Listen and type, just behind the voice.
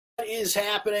is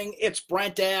happening? It's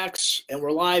Brent Axe, and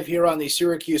we're live here on the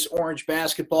Syracuse Orange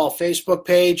Basketball Facebook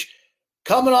page.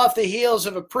 Coming off the heels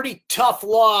of a pretty tough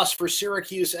loss for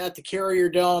Syracuse at the Carrier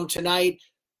Dome tonight.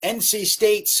 NC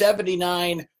State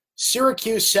 79,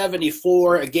 Syracuse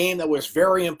 74, a game that was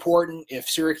very important if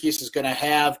Syracuse is going to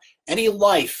have any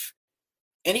life,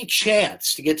 any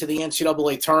chance to get to the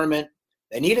NCAA tournament.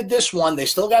 They needed this one. They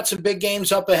still got some big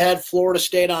games up ahead. Florida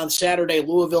State on Saturday,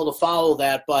 Louisville to follow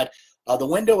that, but the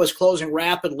window is closing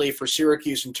rapidly for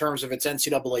Syracuse in terms of its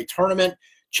NCAA tournament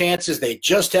chances. They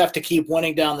just have to keep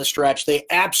winning down the stretch. They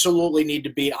absolutely need to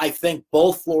beat, I think,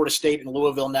 both Florida State and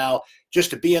Louisville now just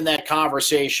to be in that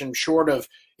conversation, short of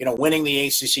winning the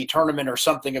ACC tournament or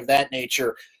something of that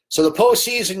nature. So the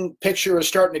postseason picture is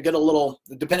starting to get a little,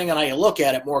 depending on how you look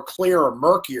at it, more clear or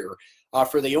murkier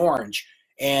for the Orange.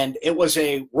 And it was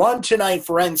a run tonight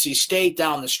for NC State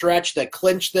down the stretch that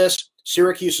clinched this.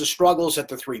 Syracuse's struggles at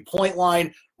the three-point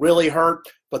line really hurt.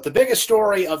 But the biggest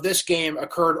story of this game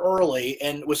occurred early,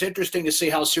 and it was interesting to see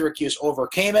how Syracuse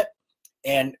overcame it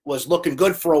and was looking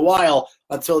good for a while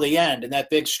until the end. And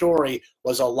that big story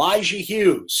was Elijah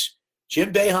Hughes.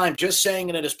 Jim Boeheim just saying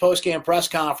it at his postgame press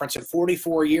conference, in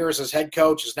 44 years as head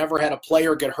coach, has never had a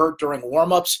player get hurt during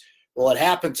warmups. Well, it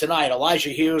happened tonight.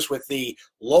 Elijah Hughes with the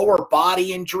lower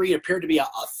body injury, appeared to be a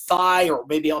thigh or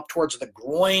maybe up towards the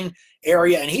groin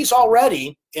area. And he's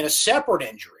already, in a separate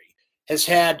injury, has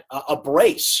had a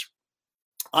brace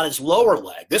on his lower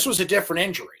leg. This was a different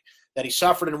injury that he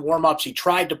suffered in warmups. He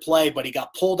tried to play, but he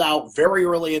got pulled out very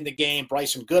early in the game.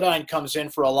 Bryson Goodine comes in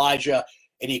for Elijah,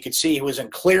 and you could see he was in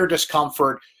clear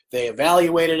discomfort. They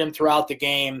evaluated him throughout the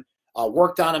game.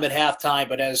 Worked on him at halftime,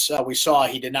 but as we saw,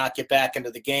 he did not get back into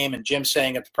the game. And Jim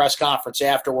saying at the press conference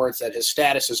afterwards that his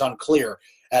status is unclear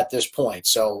at this point.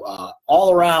 So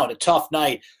all around, a tough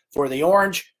night for the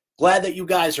Orange. Glad that you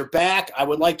guys are back. I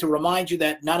would like to remind you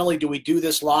that not only do we do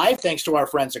this live, thanks to our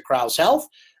friends at Krause Health,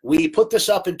 we put this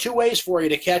up in two ways for you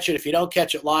to catch it if you don't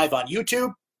catch it live on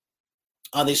YouTube,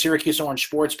 on the Syracuse Orange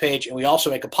Sports page, and we also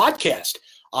make a podcast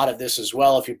out of this as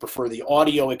well if you prefer the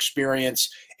audio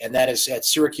experience, and that is at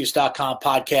Syracuse.com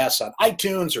podcasts on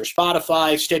iTunes or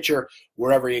Spotify, Stitcher,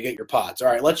 wherever you get your pods.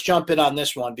 All right, let's jump in on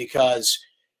this one because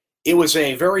it was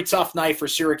a very tough night for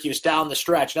Syracuse down the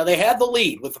stretch. Now, they had the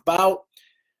lead with about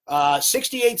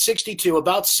 68-62,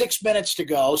 about 6 minutes to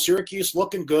go. Syracuse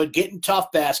looking good, getting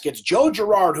tough baskets. Joe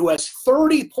Girard, who has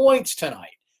 30 points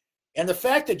tonight, and the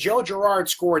fact that Joe Girard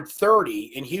scored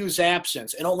 30 in Hughes'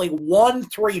 absence and only one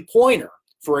three-pointer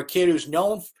for a kid who's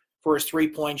known for his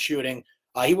three-point shooting.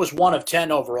 He was 1 of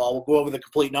 10 overall. We'll go over the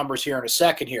complete numbers here in a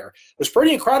second here. It was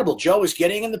pretty incredible. Joe was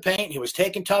getting in the paint. He was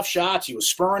taking tough shots. He was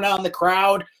spurring on the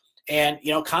crowd and,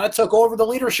 kind of took over the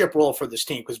leadership role for this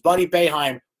team because Buddy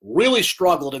Boeheim really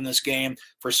struggled in this game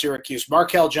for Syracuse.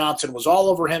 Markel Johnson was all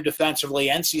over him defensively.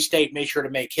 NC State made sure to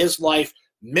make his life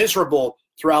miserable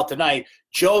throughout the night.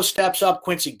 Joe steps up.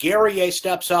 Quincy Guerrier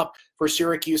steps up for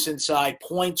Syracuse inside.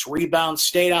 Points, rebounds,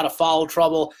 stayed out of foul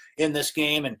trouble in this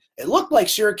game. And it looked like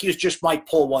Syracuse just might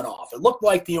pull one off. It looked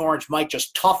like the Orange might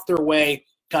just tough their way,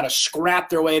 kind of scrap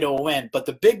their way to a win. But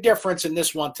the big difference in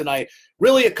this one tonight,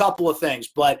 really a couple of things.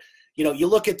 But, you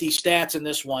look at these stats in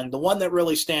this one, the one that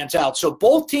really stands out. So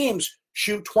both teams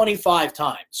shoot 25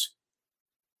 times,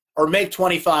 or make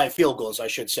 25 field goals, I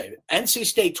should say. NC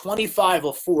State 25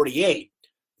 of 48.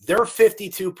 They're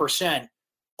 52%.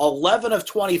 11 of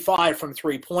 25 from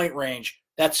three-point range.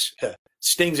 That's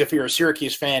stings if you're a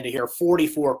Syracuse fan to hear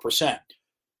 44%.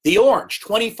 The Orange,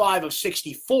 25 of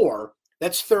 64.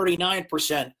 That's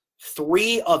 39%.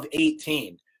 3 of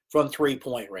 18 from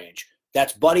three-point range.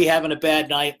 That's Buddy having a bad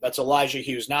night. That's Elijah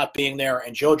Hughes not being there.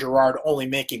 And Joe Girard only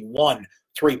making 1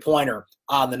 three-pointer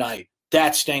on the night.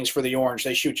 That stings for the Orange.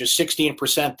 They shoot just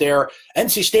 16% there.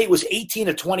 NC State was 18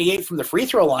 of 28 from the free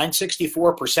throw line,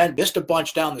 64%. Missed a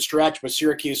bunch down the stretch, but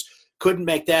Syracuse couldn't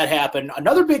make that happen.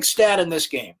 Another big stat in this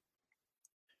game.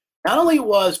 Not only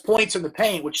was points in the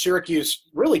paint, which Syracuse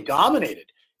really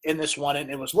dominated in this one, and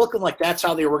it was looking like that's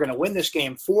how they were going to win this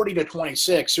game,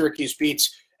 40-26. Syracuse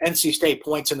beats NC State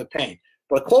points in the paint.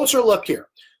 But a closer look here.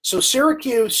 So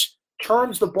Syracuse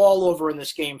turns the ball over in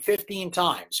this game 15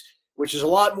 times. Which is a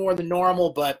lot more than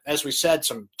normal, but as we said,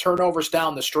 some turnovers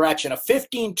down the stretch and a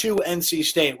 15-2 NC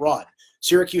State run.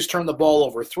 Syracuse turned the ball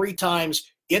over 3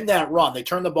 times in that run. They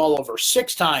turned the ball over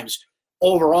 6 times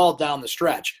overall down the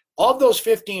stretch. Of those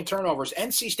 15 turnovers,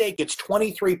 NC State gets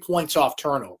 23 points off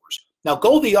turnovers. Now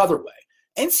go the other way.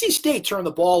 NC State turned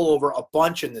the ball over a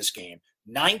bunch in this game.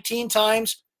 19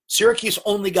 times, Syracuse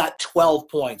only got 12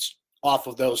 points off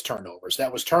of those turnovers.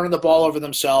 That was turning the ball over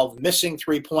themselves, missing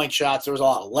three-point shots. There was a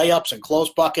lot of layups and close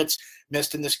buckets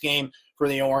missed in this game for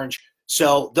the Orange.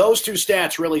 So those two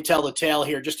stats really tell the tale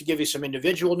here. Just to give you some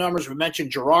individual numbers, we mentioned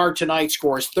Girard tonight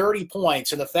scores 30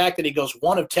 points, and the fact that he goes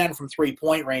 1 of 10 from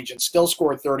three-point range and still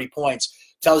scored 30 points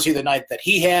tells you the night that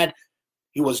he had.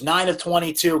 He was 9 of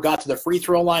 22, got to the free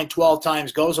throw line 12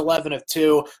 times, goes 11 of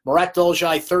 2. Marek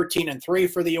Dolezaj, 13 and 3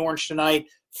 for the Orange tonight.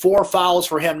 4 fouls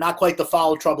for him, not quite the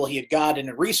foul trouble he had gotten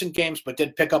in recent games, but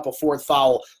did pick up a 4th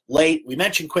foul late. We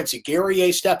mentioned Quincy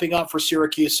Guerrier stepping up for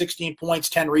Syracuse, 16 points,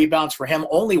 10 rebounds for him.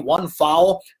 Only 1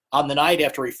 foul on the night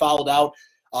after he fouled out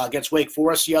against Wake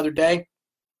Forest the other day.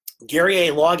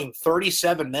 Guerrier logging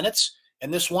 37 minutes in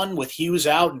this one with Hughes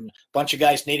out and a bunch of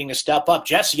guys needing to step up.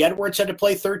 Jesse Edwards had to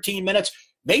play 13 minutes.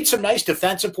 Made some nice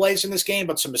defensive plays in this game,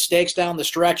 but some mistakes down the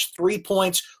stretch. 3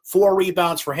 points, 4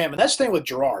 rebounds for him. And that's the thing with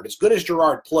Girard. As good as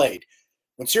Girard played,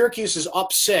 when Syracuse is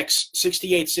up 6,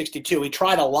 68-62, he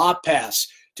tried a lob pass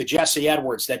to Jesse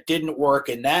Edwards that didn't work,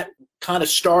 and that kind of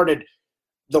started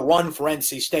the run for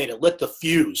NC State. It lit the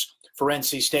fuse for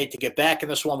NC State to get back in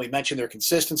this one. We mentioned their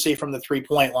consistency from the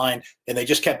three-point line, and they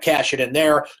just kept cashing in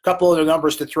there. A couple other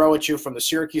numbers to throw at you from the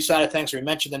Syracuse side of things. We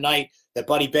mentioned the night that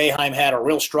Buddy Boeheim had a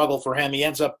real struggle for him. He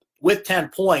ends up with 10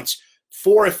 points,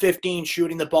 4 of 15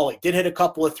 shooting the ball. He did hit a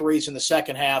couple of threes in the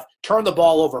second half, turned the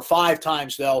ball over 5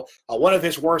 times, though. One of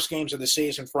his worst games of the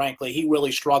season, frankly. He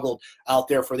really struggled out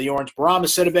there for the Orange. Barama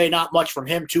Sidibe, not much from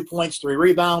him, 2 points, 3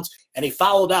 rebounds, and he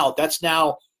fouled out. That's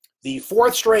now the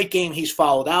 4th straight game he's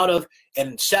fouled out of,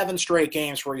 and 7 straight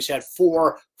games where he's had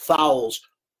 4 fouls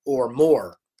or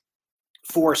more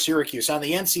for Syracuse. On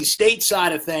the NC State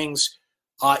side of things,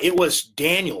 it was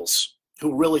Daniels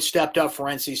who really stepped up for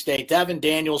NC State. Devin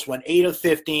Daniels went 8 of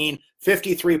 15,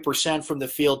 53% from the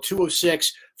field, 2 of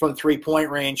 6 from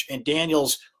three-point range, and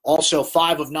Daniels also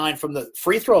 5 of 9 from the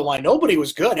free throw line. Nobody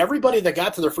was good. Everybody that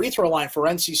got to the free throw line for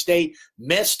NC State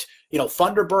missed. You know,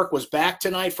 Funderburk was back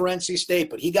tonight for NC State,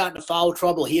 but he got into foul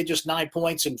trouble. He had just 9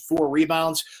 points and 4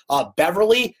 rebounds.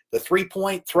 Beverly, the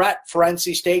three-point threat for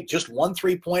NC State, just 1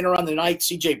 3-pointer on the night.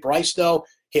 CJ Bryce, though,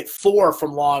 hit 4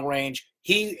 from long range.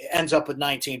 He ends up with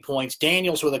 19 points.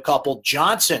 Daniels with a couple.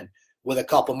 Johnson with a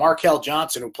couple. Markel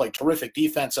Johnson, who played terrific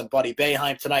defense on Buddy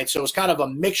Boeheim tonight. So it was kind of a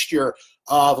mixture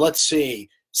of,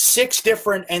 6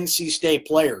 different NC State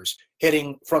players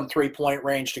hitting from three-point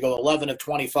range to go 11 of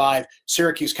 25.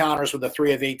 Syracuse counters with a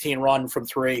 3 of 18 run from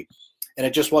 3, and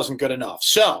it just wasn't good enough.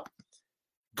 So,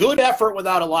 good effort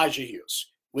without Elijah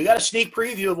Hughes. We got a sneak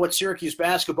preview of what Syracuse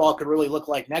basketball could really look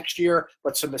like next year,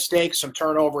 but some mistakes, some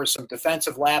turnovers, some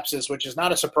defensive lapses, which is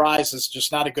not a surprise. It's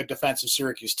just not a good defensive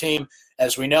Syracuse team,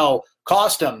 as we know,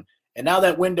 cost them. And now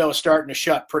that window is starting to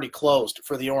shut pretty closed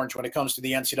for the Orange when it comes to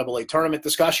the NCAA tournament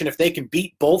discussion. If they can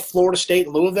beat both Florida State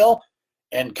and Louisville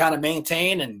and kind of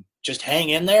maintain and just hang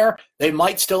in there, they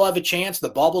might still have a chance. The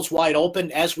bubble's wide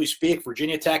open as we speak.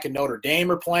 Virginia Tech and Notre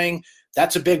Dame are playing.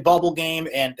 That's a big bubble game,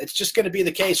 and it's just going to be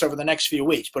the case over the next few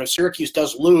weeks. But if Syracuse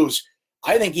does lose,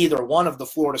 I think either one of the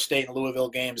Florida State and Louisville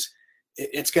games,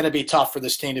 it's going to be tough for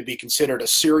this team to be considered a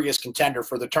serious contender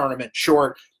for the tournament,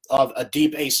 short of a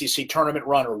deep ACC tournament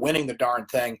run or winning the darn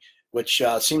thing, which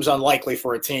seems unlikely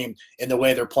for a team in the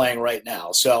way they're playing right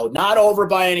now. So not over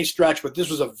by any stretch, but this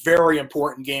was a very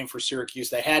important game for Syracuse.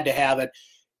 They had to have it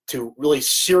to really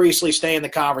seriously stay in the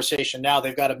conversation. Now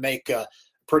they've got to make a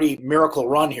pretty miracle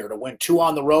run here to win 2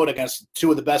 on the road against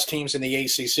 2 of the best teams in the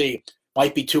ACC.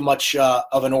 Might be too much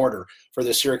of an order for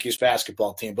the Syracuse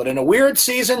basketball team. But in a weird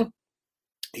season,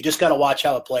 you just got to watch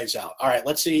how it plays out. All right,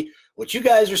 let's see what you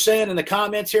guys are saying in the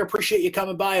comments here. Appreciate you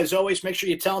coming by. As always, make sure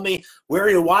you tell me where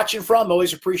you're watching from.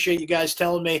 Always appreciate you guys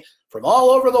telling me from all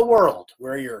over the world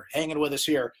where you're hanging with us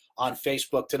here on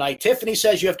Facebook tonight. Tiffany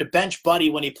says you have to bench Buddy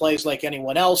when he plays like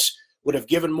anyone else. Would have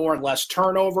given more and less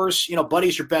turnovers. You know,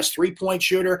 Buddy's your best three-point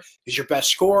shooter. He's your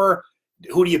best scorer.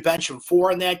 Who do you bench him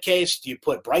for in that case? Do you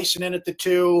put Bryson in at the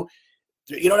 2?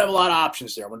 You don't have a lot of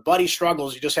options there. When Buddy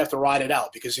struggles, you just have to ride it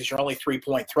out because he's your only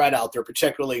three-point threat out there,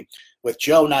 particularly with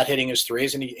Joe not hitting his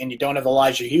threes, and you don't have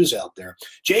Elijah Hughes out there.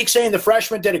 Jake saying the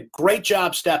freshman did a great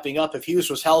job stepping up. If Hughes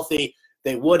was healthy,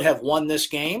 they would have won this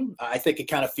game. I think it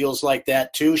kind of feels like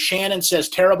that too. Shannon says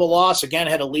terrible loss. Again,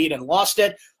 had a lead and lost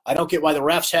it. I don't get why the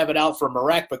refs have it out for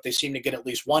Marek, but they seem to get at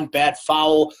least 1 bad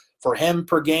foul for him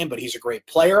per game, but he's a great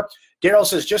player. Daryl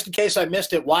says, just in case I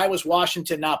missed it, why was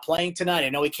Washington not playing tonight? I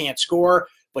know he can't score,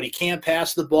 but he can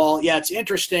pass the ball. Yeah, it's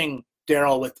interesting,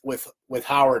 Daryl, with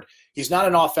Howard. He's not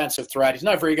an offensive threat. He's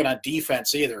not very good on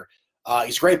defense either.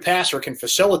 He's a great passer, can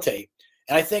facilitate.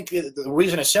 And I think the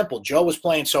reason is simple. Joe was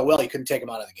playing so well, he couldn't take him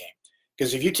out of the game.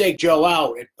 Because if you take Joe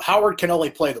out, Howard can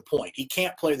only play the point. He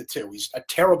can't play the 2. He's a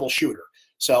terrible shooter.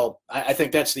 So I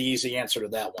think that's the easy answer to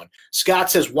that one. Scott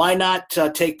says, why not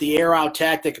take the air-out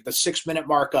tactic at the 6-minute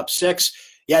mark up 6?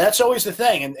 Yeah, that's always the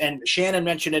thing. And Shannon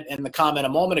mentioned it in the comment a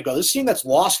moment ago. This team that's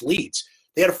lost leads.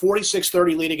 They had a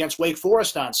 46-30 lead against Wake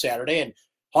Forest on Saturday and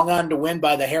hung on to win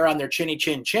by the hair on their chinny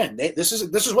chin chin. This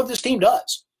is what this team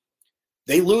does.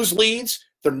 They lose leads.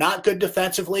 They're not good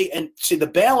defensively. And see the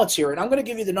balance here, and I'm going to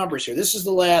give you the numbers here. This is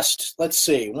the last, let's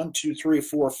see, 1, 2, 3,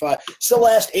 4, 5. It's the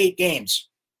last 8 games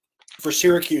for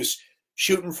Syracuse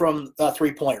shooting from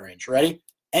 3-point range. Ready?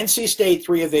 NC State,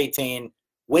 3 of 18.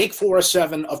 Wake Forest,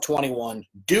 7 of 21.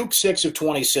 Duke, 6 of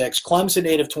 26. Clemson,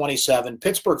 8 of 27.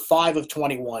 Pittsburgh, 5 of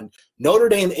 21. Notre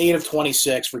Dame, 8 of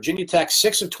 26. Virginia Tech,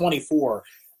 6 of 24.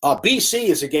 BC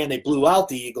is a game they blew out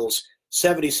the Eagles,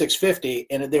 76-50,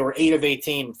 and they were 8 of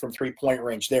 18 from 3-point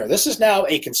range there. This is now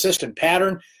a consistent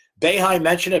pattern. Boeheim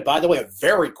mentioned it. By the way, a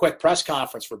very quick press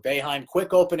conference for Boeheim.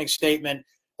 Quick opening statement.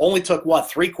 Only took,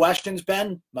 3 questions,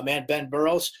 Ben? My man Ben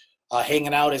Burrows,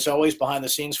 hanging out, as always, behind the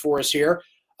scenes for us here.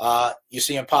 You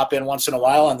see him pop in once in a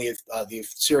while on the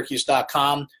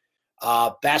Syracuse.com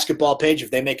basketball page. If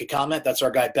they make a comment, that's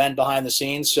our guy Ben behind the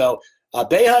scenes. So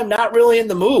Boeheim not really in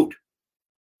the mood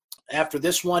after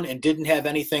this one and didn't have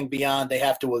anything beyond. They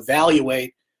have to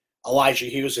evaluate Elijah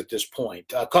Hughes at this point.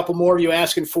 A couple more of you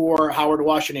asking for Howard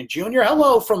Washington Jr.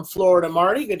 Hello from Florida,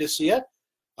 Marty. Good to see you.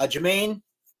 Jermaine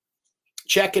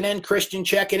checking in. Christian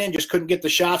checking in. Just couldn't get the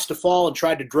shots to fall and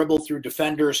tried to dribble through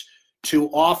defenders too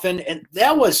often. And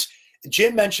that was,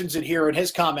 Jim mentions it here in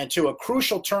his comment too, a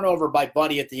crucial turnover by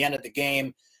Buddy at the end of the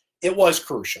game. It was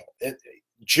crucial.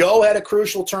 Joe had a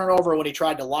crucial turnover when he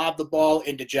tried to lob the ball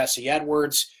into Jesse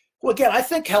Edwards, who, again, I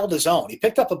think held his own. He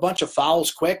picked up a bunch of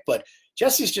fouls quick, but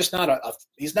Jesse's just not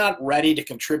he's not ready to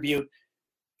contribute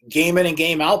game in and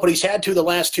game out, but he's had to the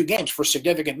last 2 games for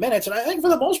significant minutes, and I think for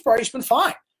the most part he's been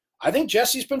fine. I think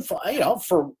Jesse's been fine,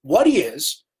 for what he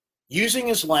is, using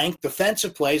his length,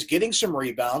 defensive plays, getting some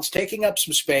rebounds, taking up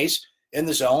some space in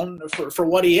the zone for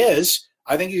what he is.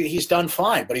 I think he's done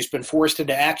fine, but he's been forced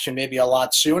into action maybe a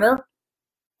lot sooner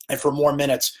and for more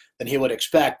minutes than he would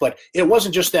expect. But it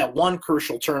wasn't just that one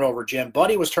crucial turnover, Jim.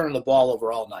 Buddy was turning the ball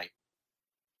over all night.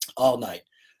 All night.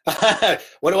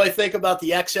 What do I think about the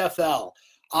XFL?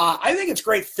 I think it's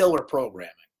great filler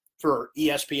programming for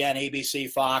ESPN, ABC,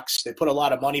 Fox. They put a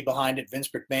lot of money behind it. Vince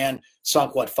McMahon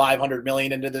sunk, $500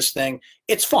 million into this thing.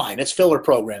 It's fine. It's filler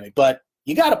programming. But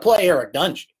you got to play Eric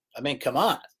Dungy. I mean, come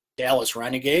on. Dallas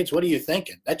Renegades, what are you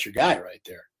thinking? That's your guy right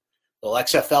there. Little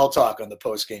XFL talk on the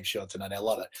post-game show tonight. I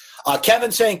love it.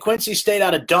 Kevin saying Quincy stayed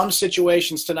out of dumb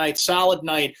situations tonight. Solid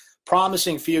night.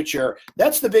 Promising future.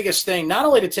 That's the biggest thing, not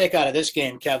only to take out of this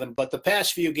game, Kevin, but the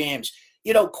past few games.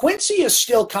 Quincy is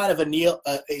still kind of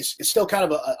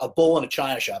a bull in a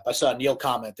china shop. I saw Neil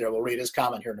comment there. We'll read his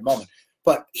comment here in a moment.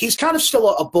 But he's kind of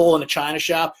still a bull in a china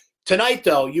shop. Tonight,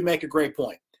 though, you make a great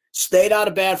point. Stayed out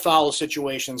of bad foul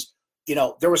situations.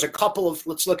 There was a couple of,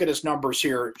 let's look at his numbers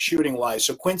here, shooting-wise.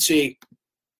 So Quincy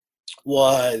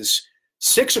was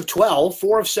 6 of 12,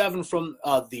 4 of 7 from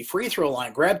the free throw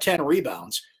line, grabbed 10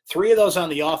 rebounds, 3 of those on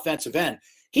the offensive end.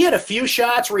 He had a few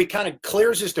shots where he kind of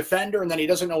clears his defender and then he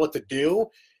doesn't know what to do.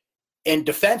 And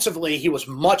defensively, he was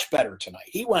much better tonight.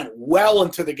 He went well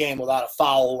into the game without a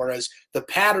foul, whereas the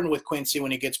pattern with Quincy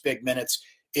when he gets big minutes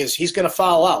is he's going to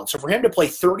foul out. So for him to play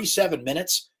 37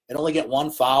 minutes and only get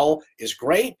 1 foul is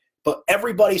great, but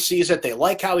everybody sees it. They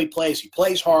like how he plays. He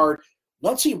plays hard.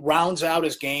 Once he rounds out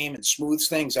his game and smooths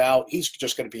things out, he's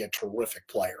just going to be a terrific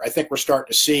player. I think we're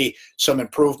starting to see some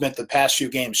improvement the past few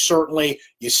games. Certainly,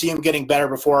 you see him getting better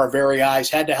before our very eyes.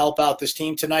 Had to help out this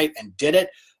team tonight and did it.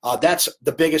 That's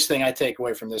the biggest thing I take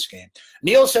away from this game.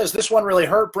 Neil says this one really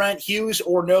hurt, Brent. Hughes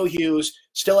or no Hughes,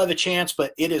 still have a chance,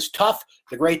 but it is tough.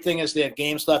 The great thing is they have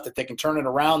games left that they can turn it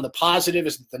around. The positive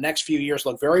is that the next few years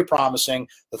look very promising.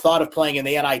 The thought of playing in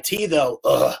the NIT, though,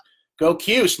 go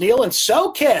Cuse. Neil in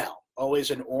SoCal.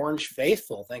 Always an Orange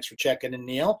faithful. Thanks for checking in,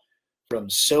 Neil, from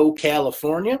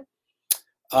California.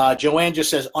 Joanne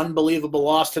just says, unbelievable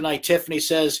loss tonight. Tiffany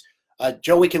says,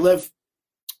 Joe, we can live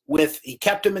with, he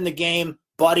kept him in the game.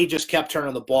 Buddy just kept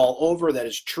turning the ball over. That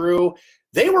is true.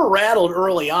 They were rattled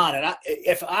early on. And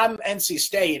if I'm NC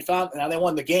State, now they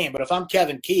won the game, but if I'm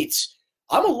Kevin Keatts,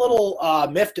 I'm a little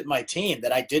miffed at my team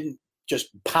that I didn't just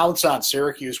pounce on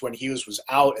Syracuse when Hughes was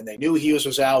out, and they knew Hughes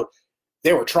was out.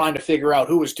 They were trying to figure out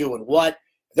who was doing what.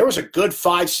 There was a good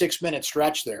 5-6 minute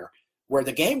stretch there where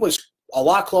the game was a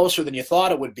lot closer than you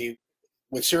thought it would be,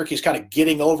 with Syracuse kind of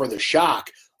getting over the shock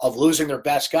of losing their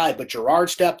best guy. But Girard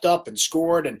stepped up and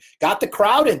scored and got the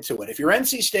crowd into it. If you're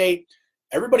NC State,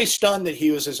 everybody's stunned that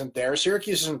Hughes isn't there.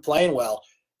 Syracuse isn't playing well.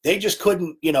 They just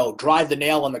couldn't, drive the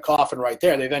nail in the coffin right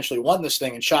there. They eventually won this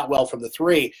thing and shot well from the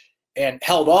 3 and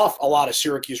held off a lot of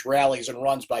Syracuse rallies and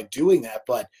runs by doing that.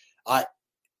 But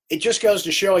it just goes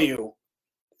to show you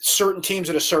certain teams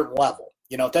at a certain level.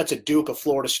 You know, if that's a Duke, a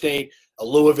Florida State, a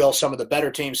Louisville, some of the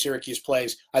better teams Syracuse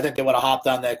plays, I think they would have hopped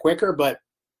on that quicker. But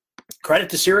credit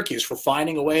to Syracuse for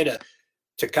finding a way to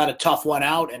kind of tough one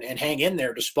out and hang in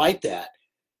there despite that.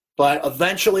 But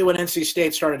eventually when NC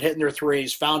State started hitting their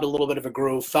threes, found a little bit of a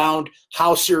groove, found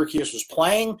how Syracuse was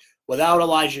playing without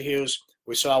Elijah Hughes,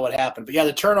 we saw what happened. But, yeah,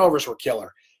 the turnovers were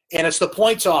killer. And it's the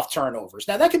points off turnovers.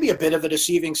 Now, that could be a bit of a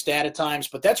deceiving stat at times,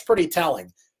 but that's pretty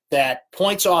telling that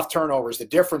points off turnovers, the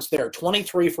difference there,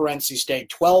 23 for NC State,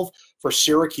 12 for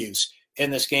Syracuse in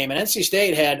this game. And NC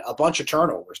State had a bunch of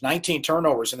turnovers, 19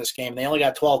 turnovers in this game. And they only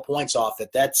got 12 points off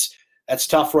it. That's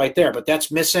tough right there. But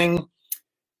that's missing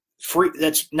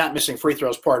that's not missing free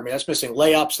throws, pardon me. That's missing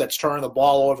layups. That's turning the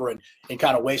ball over and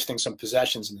kind of wasting some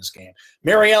possessions in this game.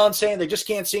 Mary Ellen saying they just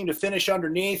can't seem to finish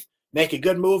underneath, make a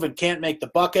good move, and can't make the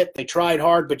bucket. They tried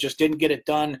hard, but just didn't get it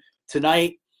done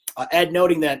tonight. Ed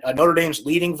noting that Notre Dame's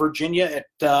leading Virginia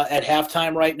at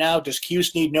halftime right now. Does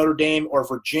Cuse need Notre Dame or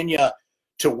Virginia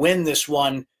to win this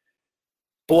one?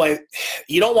 Boy,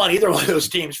 you don't want either one of those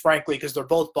teams, frankly, because they're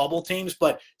both bubble teams.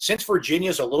 But since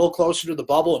Virginia's a little closer to the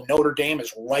bubble and Notre Dame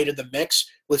is right in the mix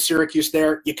with Syracuse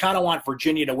there, you kind of want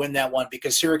Virginia to win that one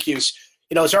because Syracuse,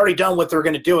 has already done what they're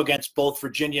going to do against both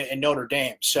Virginia and Notre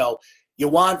Dame. So you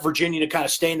want Virginia to kind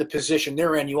of stay in the position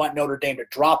they're in. You want Notre Dame to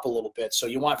drop a little bit. So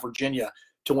you want Virginia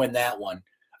to win that one.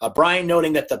 Brian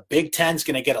noting that the Big Ten's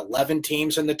going to get 11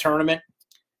 teams in the tournament.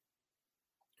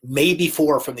 Maybe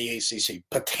 4 from the ACC,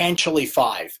 potentially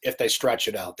 5 if they stretch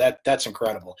it out. That's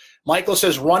incredible. Michael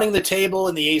says running the table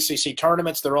in the ACC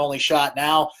tournaments, their only shot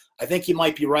now. I think you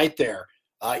might be right there.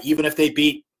 Even if they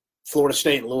beat Florida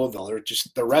State and Louisville,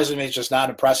 their resume is just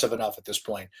not impressive enough at this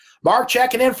point. Mark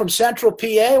checking in from Central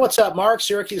PA. What's up, Mark?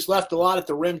 Syracuse left a lot at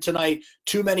the rim tonight.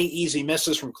 Too many easy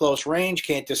misses from close range.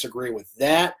 Can't disagree with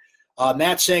that.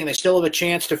 Matt saying they still have a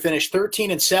chance to finish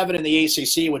 13-7 in the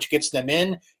ACC, which gets them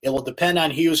in. It will depend on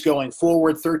Hughes going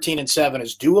forward. 13-7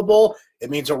 is doable.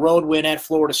 It means a road win at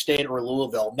Florida State or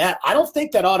Louisville. Matt, I don't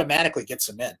think that automatically gets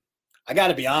them in. I got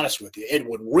to be honest with you. It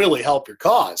would really help your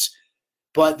cause.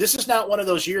 But this is not one of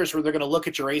those years where they're going to look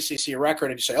at your ACC record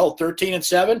and say,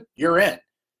 13-7, you're in.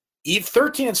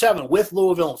 13-7 with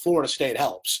Louisville and Florida State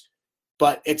helps.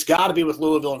 But it's got to be with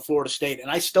Louisville and Florida State. And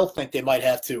I still think they might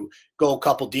have to go a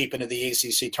couple deep into the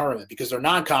ACC tournament because their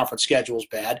non-conference schedule is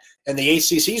bad and the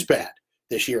ACC is bad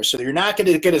this year. So you're not going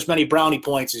to get as many brownie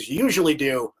points as you usually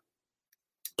do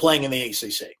playing in the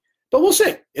ACC. But we'll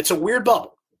see. It's a weird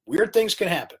bubble. Weird things can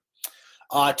happen.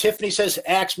 Tiffany says,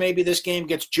 Axe, maybe this game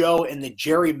gets Joe in the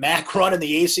Jerry Mack run in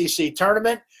the ACC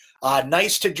tournament.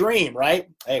 Nice to dream, right?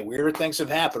 Hey, weirder things have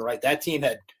happened, right? That team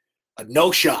had a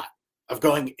no shot of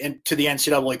going into the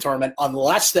NCAA tournament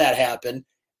unless that happened,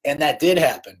 and that did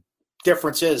happen.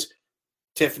 Difference is,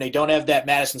 Tiffany, don't have that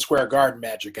Madison Square Garden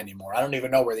magic anymore. I don't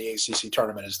even know where the ACC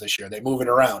tournament is this year. They move it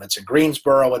around. It's in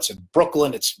Greensboro. It's in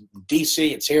Brooklyn. It's in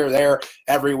D.C. It's here, there,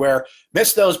 everywhere.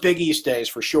 Miss those Big East days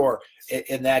for sure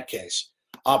in that case.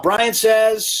 Brian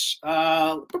says,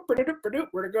 where'd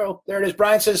it go? There it is.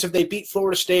 Brian says if they beat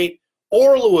Florida State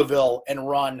or Louisville and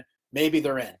run, maybe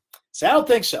they're in. So I don't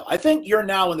think so. I think you're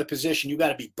now in the position you got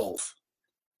to beat both.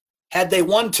 Had they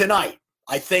won tonight,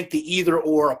 I think the either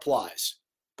or applies.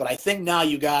 But I think now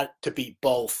you got to beat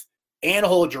both and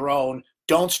hold your own.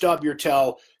 Don't stub your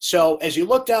toe. So as you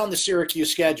look down the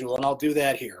Syracuse schedule, and I'll do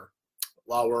that here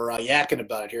while we're yakking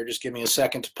about it here, just give me a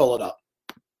second to pull it up.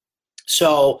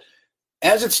 So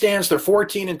as it stands, they're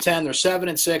 14-10. They're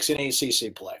 7-6 in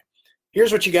ACC play.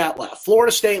 Here's what you got left.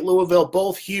 Florida State, Louisville,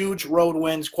 both huge road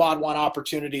wins, quad one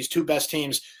opportunities, 2 best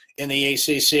teams in the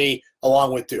ACC,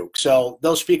 along with Duke. So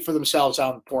those speak for themselves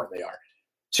how important they are.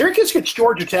 Syracuse gets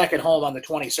Georgia Tech at home on the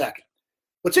 22nd.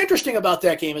 What's interesting about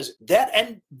that game is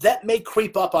that may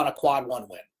creep up on a quad one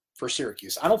win for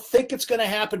Syracuse. I don't think it's going to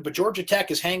happen, but Georgia Tech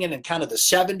is hanging in kind of the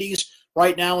 70s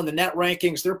right now in the net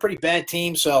rankings. They're a pretty bad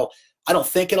team, so I don't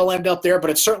think it'll end up there, but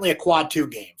it's certainly a quad 2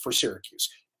 game for Syracuse.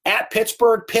 At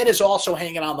Pittsburgh, Pitt is also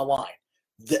hanging on the line.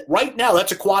 Right now,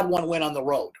 that's a quad 1 win on the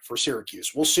road for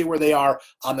Syracuse. We'll see where they are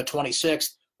on the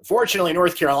 26th. Unfortunately,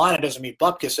 North Carolina doesn't meet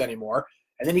Bupkis anymore.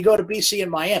 And then you go to BC and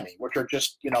Miami, which are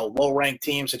just, low-ranked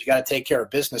teams that you got to take care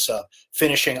of business of,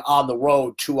 finishing on the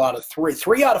road 2 out of 3.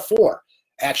 3 out of 4,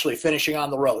 actually, finishing on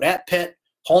the road. At Pitt,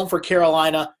 home for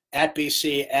Carolina, at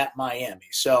BC, at Miami.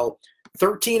 So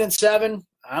 13-7,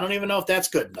 I don't even know if that's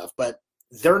good enough, but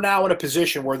they're now in a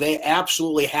position where they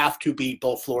absolutely have to beat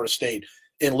both Florida State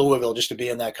and Louisville just to be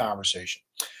in that conversation.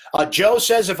 Joe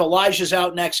says if Elijah's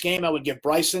out next game, I would give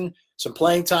Bryson some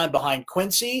playing time behind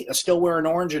Quincy, still wearing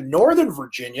orange in Northern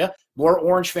Virginia. More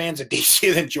Orange fans in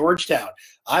D.C. than Georgetown.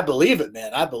 I believe it,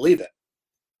 man. I believe it.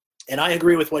 And I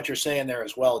agree with what you're saying there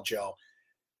as well, Joe.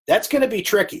 That's going to be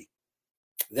tricky.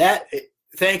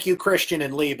 Thank you, Christian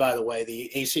and Lee, by the way,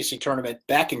 the ACC tournament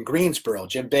back in Greensboro,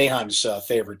 Jim Boeheim's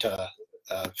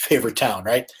favorite town,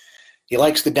 right? He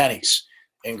likes the Denny's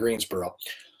in Greensboro.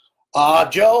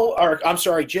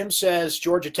 Jim says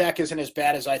Georgia Tech isn't as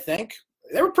bad as I think.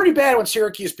 They were pretty bad when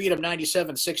Syracuse beat them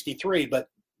 97-63, but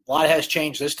a lot has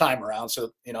changed this time around.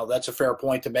 So, that's a fair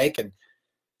point to make. And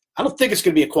I don't think it's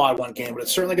going to be a quad one game, but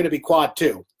it's certainly going to be quad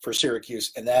two for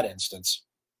Syracuse in that instance.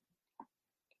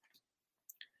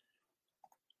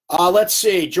 Let's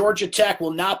see. Georgia Tech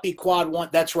will not be quad one.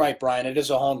 That's right, Brian. It is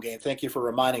a home game. Thank you for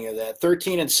reminding me of that.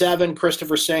 13-7.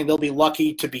 Christopher saying they'll be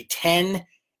lucky to be 10-10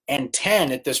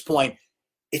 at this point.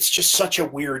 It's just such a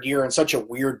weird year and such a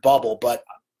weird bubble, but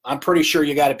I'm pretty sure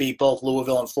you got to beat both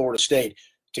Louisville and Florida State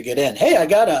to get in. Hey, I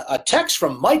got a text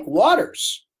from Mike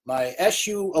Waters, my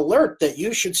SU alert that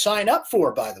you should sign up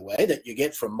for, by the way, that you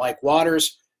get from Mike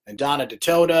Waters and Donna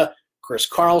DeToda, Chris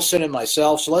Carlson, and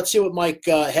myself. So let's see what Mike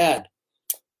had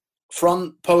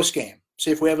from postgame.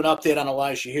 See if we have an update on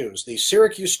Elijah Hughes. The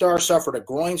Syracuse star suffered a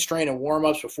groin strain in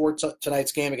warmups before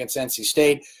tonight's game against NC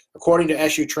State. According to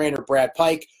SU trainer Brad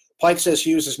Pike, Pike says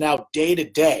Hughes is now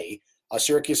day-to-day.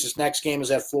 Syracuse's next game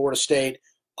is at Florida State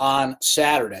on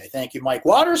Saturday. Thank you, Mike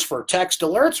Waters, for text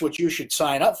alerts, which you should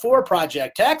sign up for,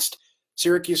 Project Text.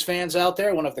 Syracuse fans out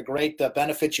there, one of the great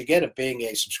benefits you get of being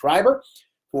a subscriber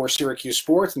for Syracuse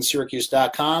Sports and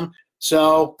Syracuse.com.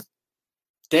 So,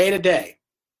 day-to-day.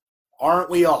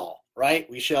 Aren't we all, right?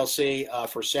 We shall see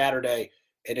for Saturday,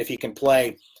 and if he can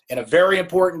play in a very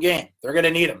important game. They're going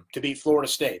to need him to beat Florida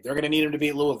State. They're going to need him to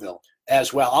beat Louisville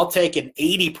as well. I'll take an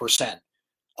 80%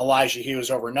 Elijah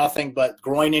Hughes over nothing, but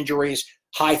groin injuries,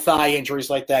 high thigh injuries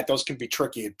like that, those can be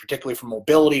tricky, particularly for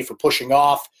mobility, for pushing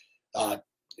off,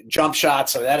 jump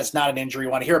shots. So that is not an injury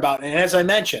you want to hear about. And as I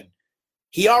mentioned,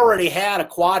 he already had a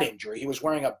quad injury. He was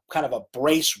wearing a kind of a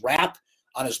brace wrap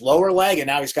on his lower leg, and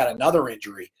now he's got another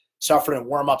injury suffered in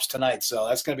warm-ups tonight. So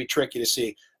that's going to be tricky to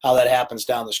see how that happens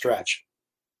down the stretch.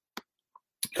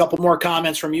 A couple more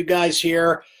comments from you guys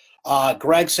here.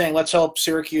 Greg saying, let's hope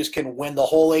Syracuse can win the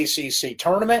whole ACC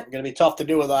tournament. Going to be tough to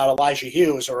do without Elijah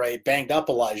Hughes or a banged-up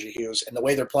Elijah Hughes and the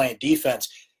way they're playing defense.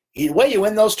 The way you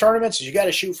win those tournaments is you got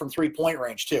to shoot from three-point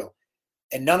range too.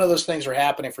 And none of those things are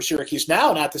happening for Syracuse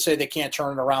now. Not to say they can't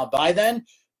turn it around by then,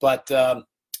 but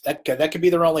that could be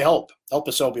their only hope. Help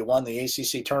us, Obi-Wan. The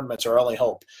ACC tournaments are our only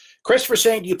hope. Christopher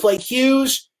saying, do you play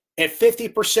Hughes at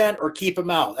 50% or keep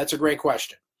him out? That's a great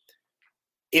question.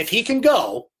 If he can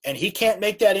go and he can't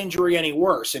make that injury any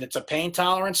worse and it's a pain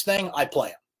tolerance thing, I play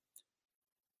him.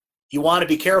 You want to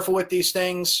be careful with these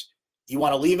things. You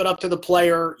want to leave it up to the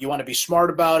player. You want to be smart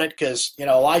about it because,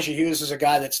 Elijah Hughes is a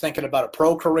guy that's thinking about a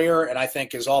pro career and I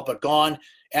think is all but gone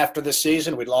after this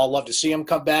season. We'd all love to see him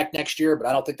come back next year, but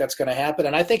I don't think that's going to happen.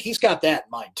 And I think he's got that in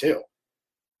mind too.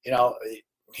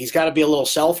 He's got to be a little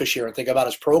selfish here and think about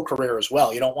his pro career as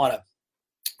well. You don't want to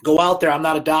go out there. I'm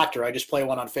not a doctor. I just play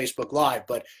one on Facebook Live.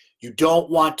 But you don't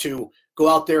want to go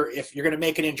out there if you're going to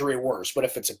make an injury worse. But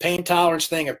if it's a pain tolerance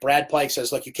thing, if Brad Pike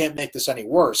says, look, you can't make this any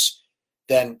worse,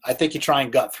 then I think you try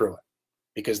and gut through it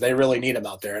because they really need him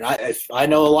out there. And if I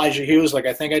know Elijah Hughes, like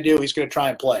I think I do, he's going to try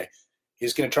and play.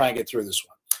 He's going to try and get through this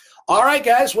one. All right,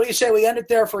 guys, what do you say we end it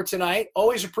there for tonight?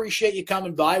 Always appreciate you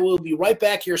coming by. We'll be right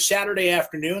back here Saturday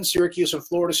afternoon. Syracuse and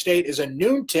Florida State is a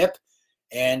noon tip,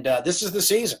 and this is the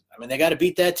season. I mean, they got to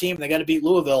beat that team. They got to beat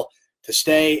Louisville to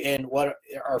stay in what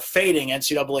are fading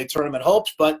NCAA tournament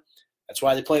hopes, but that's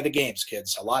why they play the games,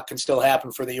 kids. A lot can still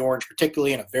happen for the Orange,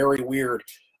 particularly in a very weird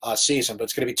season, but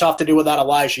it's going to be tough to do without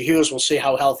Elijah Hughes. We'll see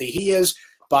how healthy he is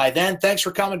by then. Thanks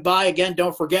for coming by. Again,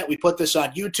 don't forget, we put this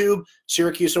on YouTube,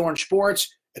 Syracuse Orange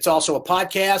Sports. It's also a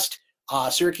podcast,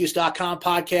 Syracuse.com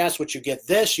podcast, which you get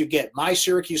this. You get my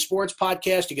Syracuse Sports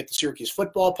podcast. You get the Syracuse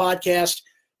Football podcast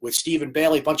with Stephen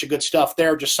Bailey. A bunch of good stuff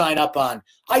there. Just sign up on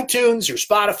iTunes or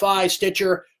Spotify,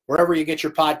 Stitcher, wherever you get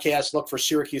your podcasts. Look for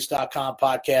Syracuse.com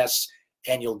podcasts,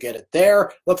 and you'll get it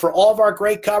there. Look for all of our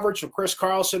great coverage from Chris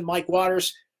Carlson, Mike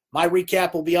Waters. My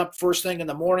recap will be up first thing in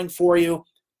the morning for you.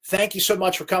 Thank you so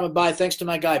much for coming by. Thanks to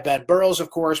my guy, Ben Burrows, of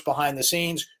course, behind the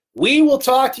scenes. We will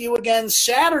talk to you again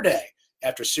Saturday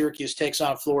after Syracuse takes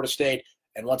on Florida State.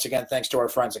 And once again, thanks to our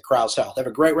friends at Krause Health. Have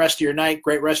a great rest of your night,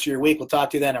 great rest of your week. We'll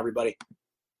talk to you then, everybody.